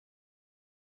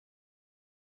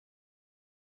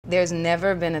there's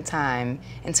never been a time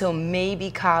until maybe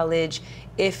college,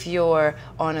 if you're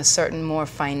on a certain more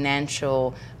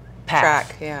financial path.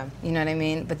 Track, yeah. You know what I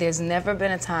mean? But there's never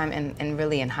been a time in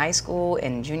really in high school,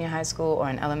 in junior high school, or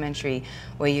in elementary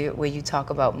where you talk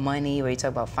about money, where you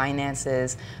talk about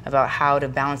finances, about how to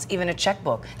balance even a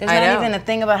checkbook. There's not even a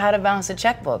thing about how to balance a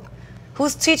checkbook. Who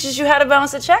teaches you how to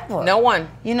balance a checkbook? No one.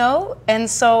 You know? And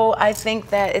so I think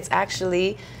that it's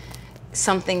actually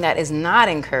something that is not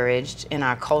encouraged in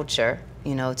our culture,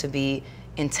 you know, to be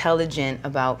intelligent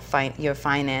about your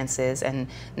finances and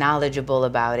knowledgeable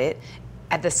about it.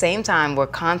 At the same time, we're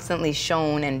constantly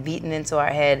shown and beaten into our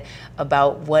head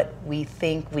about what we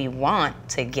think we want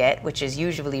to get, which is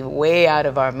usually way out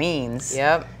of our means.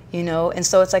 Yep. You know, and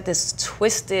so it's like this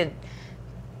twisted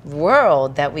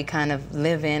world that we kind of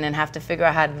live in and have to figure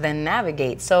out how to then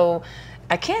navigate. So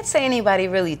I can't say anybody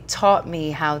really taught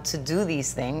me how to do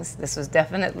these things. This was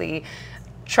definitely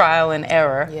trial and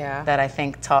error that I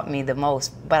think taught me the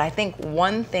most. But I think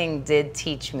one thing did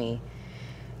teach me,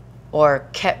 or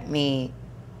kept me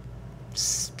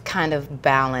kind of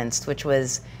balanced, which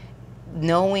was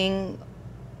knowing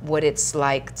what it's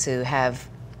like to have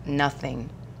nothing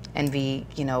and be,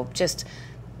 you know, just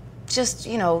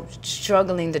you know,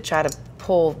 struggling to try to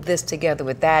pull this together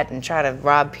with that and try to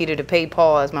rob Peter to pay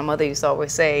Paul, as my mother used to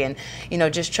always say, and, you know,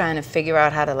 just trying to figure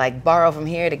out how to like borrow from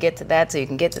here to get to that so you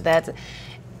can get to that.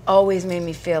 Always made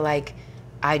me feel like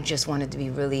I just wanted to be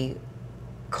really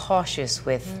cautious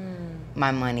with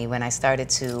my money when I started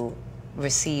to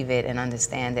receive it and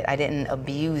understand it. I didn't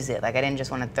abuse it. Like, I didn't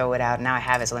just want to throw it out. Now I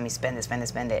have it, so let me spend it, spend it,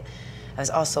 spend it. I was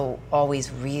also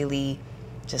always really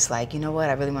just like, you know what,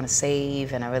 I really want to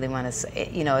save, and I really want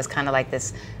to, you know, it's kind of like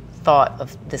this thought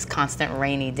of this constant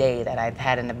rainy day that I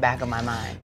had in the back of my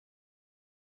mind.